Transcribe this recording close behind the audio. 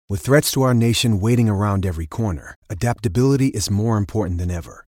With threats to our nation waiting around every corner, adaptability is more important than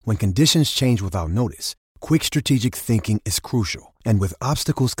ever. When conditions change without notice, quick strategic thinking is crucial. And with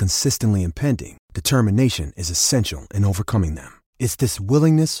obstacles consistently impending, determination is essential in overcoming them. It's this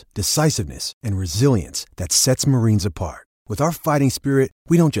willingness, decisiveness, and resilience that sets Marines apart. With our fighting spirit,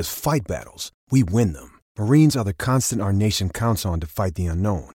 we don't just fight battles, we win them. Marines are the constant our nation counts on to fight the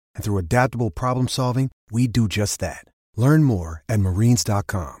unknown. And through adaptable problem solving, we do just that. Learn more at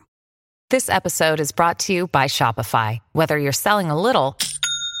marines.com. This episode is brought to you by Shopify. Whether you're selling a little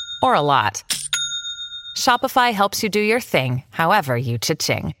or a lot, Shopify helps you do your thing, however you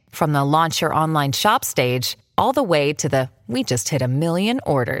cha-ching. From the launch your online shop stage, all the way to the we just hit 1 million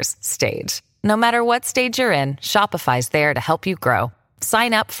orders stage. No matter what stage you're in, Shopify's there to help you grow.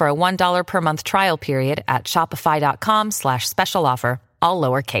 Sign up for a $1 per month trial period at shopify.com/special offer, all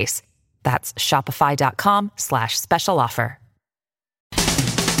lowercase. That's shopify.com/special offer.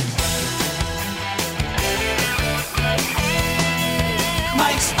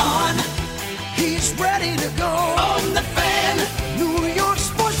 Mike's on. He's ready to go. On the Fan. New York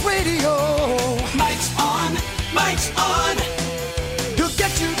Sports Radio. Mike's on. Mike's on. He'll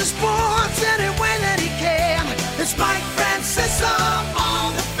get you the sports any way that he can. It's Mike Francesa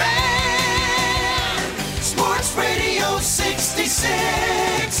on the Fan. Sports Radio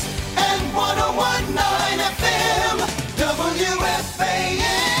 66 and 101.9 FM. WFAN.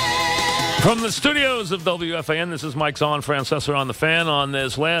 From the studios of WFAN, this is Mike's on, Francesa on the Fan, on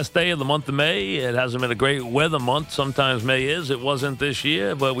this last day of the month of May. It hasn't been a great weather month. Sometimes May is. It wasn't this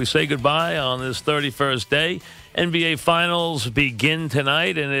year, but we say goodbye on this 31st day. NBA Finals begin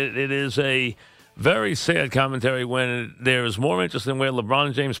tonight, and it is a very sad commentary when there is more interest in where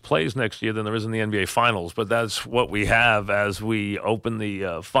LeBron James plays next year than there is in the NBA Finals. But that's what we have as we open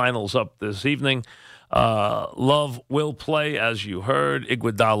the finals up this evening. Love will play, as you heard.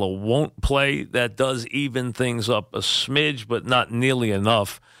 Iguodala won't play. That does even things up a smidge, but not nearly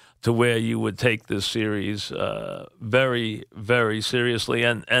enough to where you would take this series very, very seriously.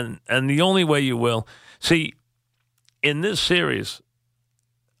 And the only way you will, see, in this series,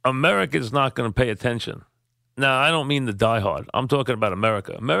 America's not going to pay attention. Now, I don't mean the diehard. I'm talking about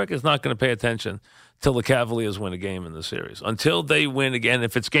America. America's not going to pay attention till the Cavaliers win a game in the series. Until they win again,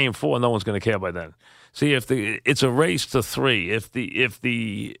 if it's Game 4, no one's going to care by then. See, it's a race to 3. If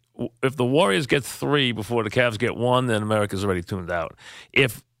the Warriors get 3 before the Cavs get 1, then America's already tuned out.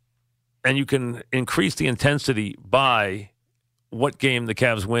 And you can increase the intensity by what game the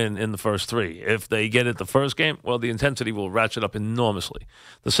Cavs win in the first 3. If they get it the first game, well, the intensity will ratchet up enormously.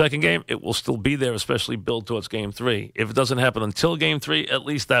 The second game, it will still be there, especially build towards Game 3. If it doesn't happen until Game 3, at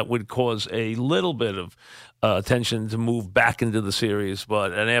least that would cause a little bit of tension to move back into the series.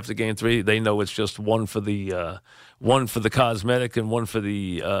 And after Game 3, they know it's just one for the cosmetic and one for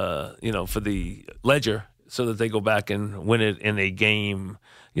the for the ledger, so that they go back and win it in a game.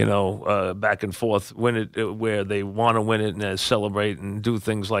 Back and forth, win it where they want to win it and celebrate and do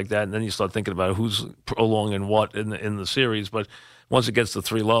things like that. And then you start thinking about who's along in what in the series. But once it gets to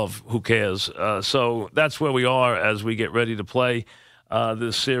 3-love, who cares? So that's where we are as we get ready to play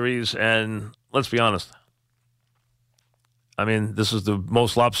this series. And let's be honest. I mean, this is the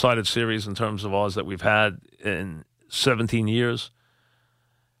most lopsided series in terms of odds that we've had in 17 years.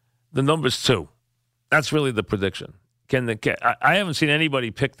 The number's 2. That's really the prediction. I haven't seen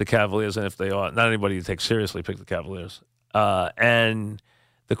anybody pick the Cavaliers, and if they are, not anybody you take seriously pick the Cavaliers. And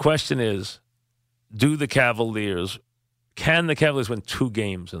the question is, can the Cavaliers win 2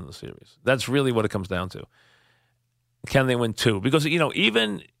 games in the series? That's really what it comes down to. Can they win 2? Because,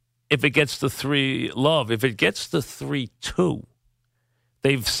 even if it gets to 3-love, if it gets to 3-2,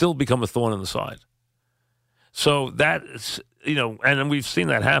 they've still become a thorn in the side. So that's, and we've seen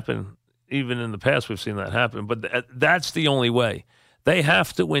that happen. Even in the past, we've seen that happen. But that's the only way. They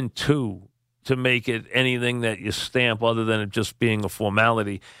have to win 2 to make it anything that you stamp other than it just being a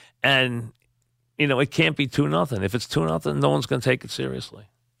formality. And, it can't be 2-0. If it's 2-0, no one's going to take it seriously.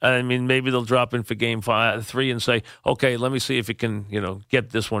 I mean, maybe they'll drop in for Game 3 and say, okay, let me see if you can,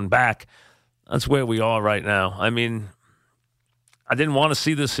 get this one back. That's where we are right now. I mean, I didn't want to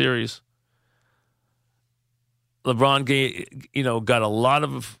see this series. LeBron, got a lot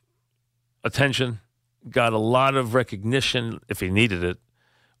of attention, got a lot of recognition, if he needed it,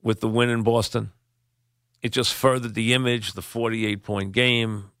 with the win in Boston. It just furthered the image, the 48-point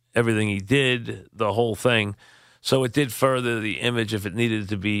game, everything he did, the whole thing. So it did further the image if it needed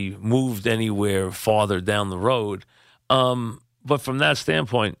to be moved anywhere farther down the road. But from that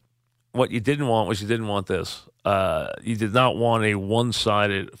standpoint, what you didn't want was this. You did not want a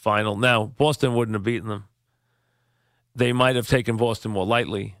one-sided final. Now, Boston wouldn't have beaten them. They might have taken Boston more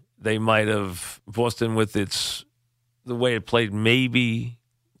lightly, they might have, Boston with the way it played, maybe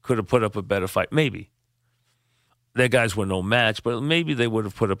could have put up a better fight. Maybe. Their guys were no match, but maybe they would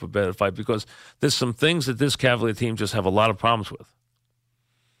have put up a better fight because there's some things that this Cavalier team just have a lot of problems with.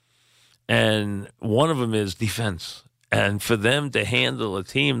 And one of them is defense. And for them to handle a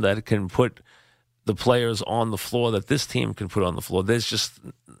team that can put the players on the floor that this team can put on the floor, there's just,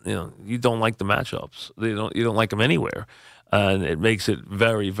 you don't like the matchups. You don't like them anywhere. And it makes it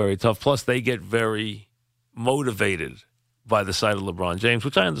very, very tough. Plus, they get very motivated by the side of LeBron James,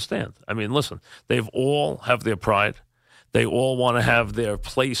 which I understand. I mean, listen, they've all have their pride. They all want to have their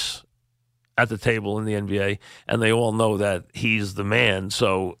place at the table in the NBA, and they all know that he's the man.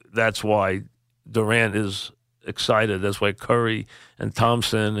 So that's why Durant is excited. That's why Curry and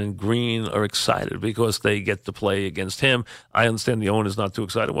Thompson and Green are excited because they get to play against him. I understand the owner's not too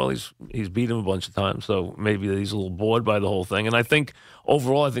excited. Well, he's beat him a bunch of times, so maybe he's a little bored by the whole thing. And I think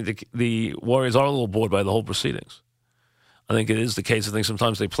overall, I think the Warriors are a little bored by the whole proceedings. I think it is the case. I think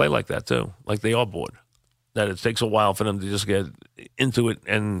sometimes they play like that too, like they are bored. That it takes a while for them to just get into it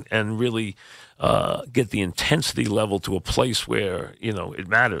and really get the intensity level to a place where it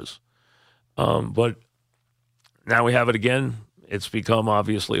matters. But now we have it again. It's become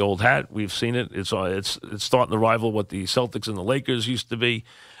obviously old hat. We've seen it. It's starting to rival what the Celtics and the Lakers used to be.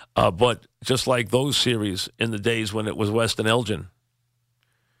 But just like those series in the days when it was West and Elgin,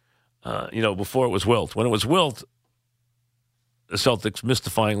 before it was Wilt. When it was Wilt, the Celtics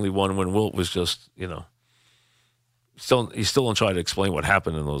mystifyingly won when Wilt was just, he still don't try to explain what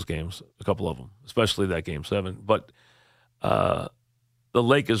happened in those games, a couple of them, especially that Game 7. But the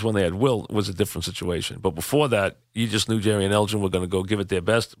Lakers, when they had Wilt, was a different situation. But before that, you just knew Jerry and Elgin were going to go give it their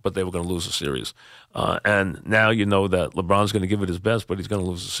best, but they were going to lose the series. And now you know that LeBron's going to give it his best, but he's going to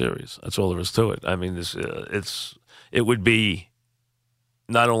lose the series. That's all there is to it. I mean, it would be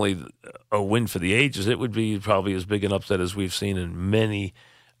not only a win for the ages, it would be probably as big an upset as we've seen in many,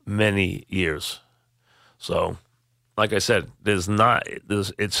 many years. So, like I said,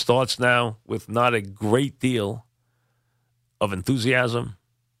 it starts now with not a great deal of enthusiasm,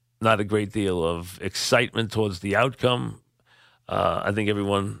 not a great deal of excitement towards the outcome. I think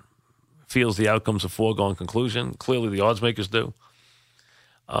everyone feels the outcome's a foregone conclusion. Clearly the odds makers do.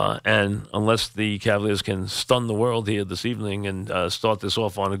 And unless the Cavaliers can stun the world here this evening and start this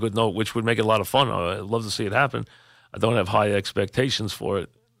off on a good note, which would make it a lot of fun. I'd love to see it happen. I don't have high expectations for it.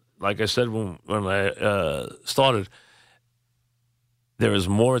 Like I said when I started, there is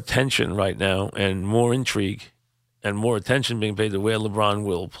more attention right now and more intrigue and more attention being paid to where LeBron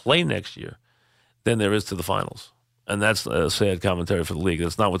will play next year than there is to the finals. And that's a sad commentary for the league.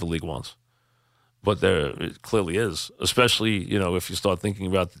 That's not what the league wants. But it clearly is, especially, if you start thinking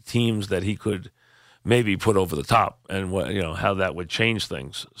about the teams that he could maybe put over the top and what, how that would change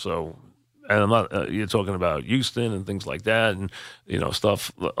things. So, and I'm not, you're talking about Houston and things like that and,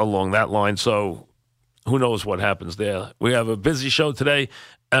 stuff along that line. So who knows what happens there. We have a busy show today.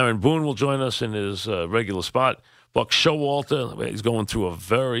 Aaron Boone will join us in his regular spot. Buck Showalter, he's going through a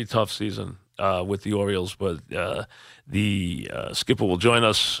very tough season with the Orioles, but the skipper will join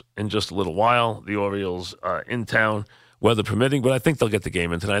us in just a little while. The Orioles in town, weather permitting, but I think they'll get the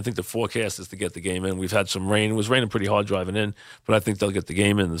game in tonight. I think the forecast is to get the game in. We've had some rain. It was raining pretty hard driving in, but I think they'll get the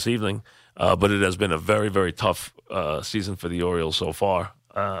game in this evening. But it has been a very, very tough season for the Orioles so far,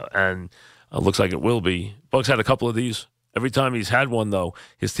 and looks like it will be. Buck's had a couple of these. Every time he's had one, though,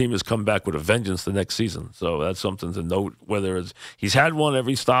 his team has come back with a vengeance the next season. So that's something to note. Whether he's had one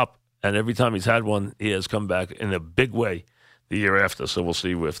every stop, and every time he's had one, he has come back in a big way the year after. So we'll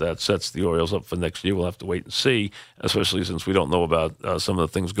see if that sets the Orioles up for next year. We'll have to wait and see, especially since we don't know about some of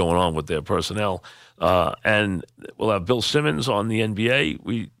the things going on with their personnel. And we'll have Bill Simmons on the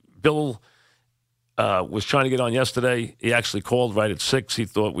NBA. Bill was trying to get on yesterday. He actually called right at 6. He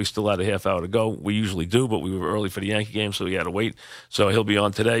thought we still had a half hour to go. We usually do, but we were early for the Yankee game, so he had to wait. So he'll be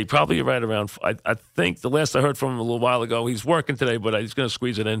on today, probably right around, I think the last I heard from him a little while ago, he's working today, but he's going to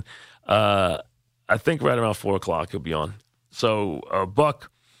squeeze it in. I think right around 4 o'clock he'll be on. So Buck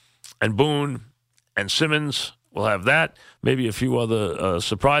and Boone and Simmons will have that. Maybe a few other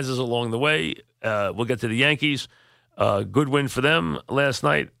surprises along the way. We'll get to the Yankees. Good win for them last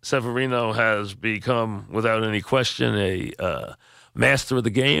night. Severino has become, without any question, a master of the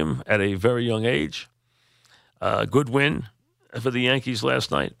game at a very young age. Good win for the Yankees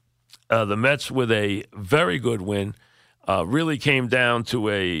last night. The Mets, with a very good win, really came down to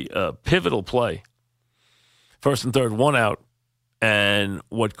a pivotal play. First and third, 1 out, and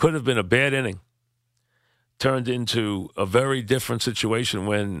what could have been a bad inning turned into a very different situation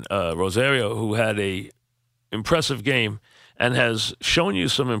when Rosario, who had a impressive game and has shown you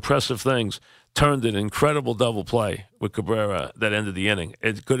some impressive things, turned an incredible double play with Cabrera that ended the inning.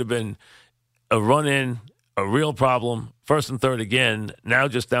 It could have been a run-in, a real problem, first and third again, now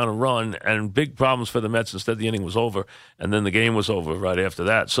just down a run, and big problems for the Mets. Instead, the inning was over, and then the game was over right after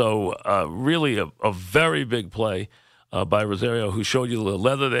that. So really a very big play by Rosario, who showed you the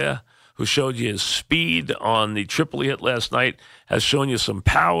leather there, who showed you his speed on the triple he hit last night, has shown you some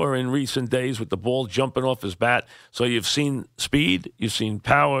power in recent days with the ball jumping off his bat. So you've seen speed, you've seen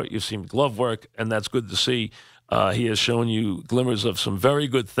power, you've seen glove work, and that's good to see. He has shown you glimmers of some very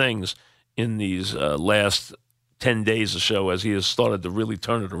good things in these last 10 days or so, as he has started to really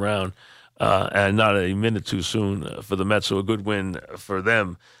turn it around, and not a minute too soon for the Mets. So a good win for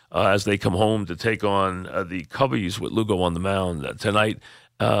them as they come home to take on the Cubbies with Lugo on the mound tonight.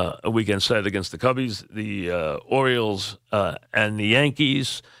 A weekend set against the Cubbies, the Orioles, and the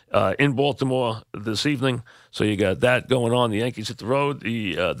Yankees in Baltimore this evening. So you got that going on. The Yankees hit the road.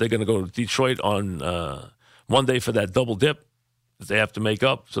 They're going to go to Detroit on Monday for that double dip that they have to make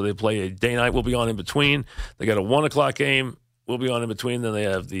up. So they play a day-night. We'll be on in between. They got a 1 o'clock game. We'll be on in between. Then they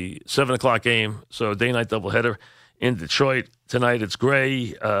have the 7 o'clock game. So a day-night doubleheader in Detroit. Tonight it's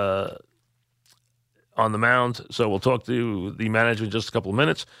Gray on the mound. So we'll talk to the manager in just a couple of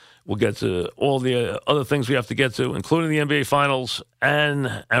minutes. We'll get to all the other things we have to get to, including the NBA Finals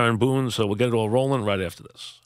and Aaron Boone. So we'll get it all rolling right after this.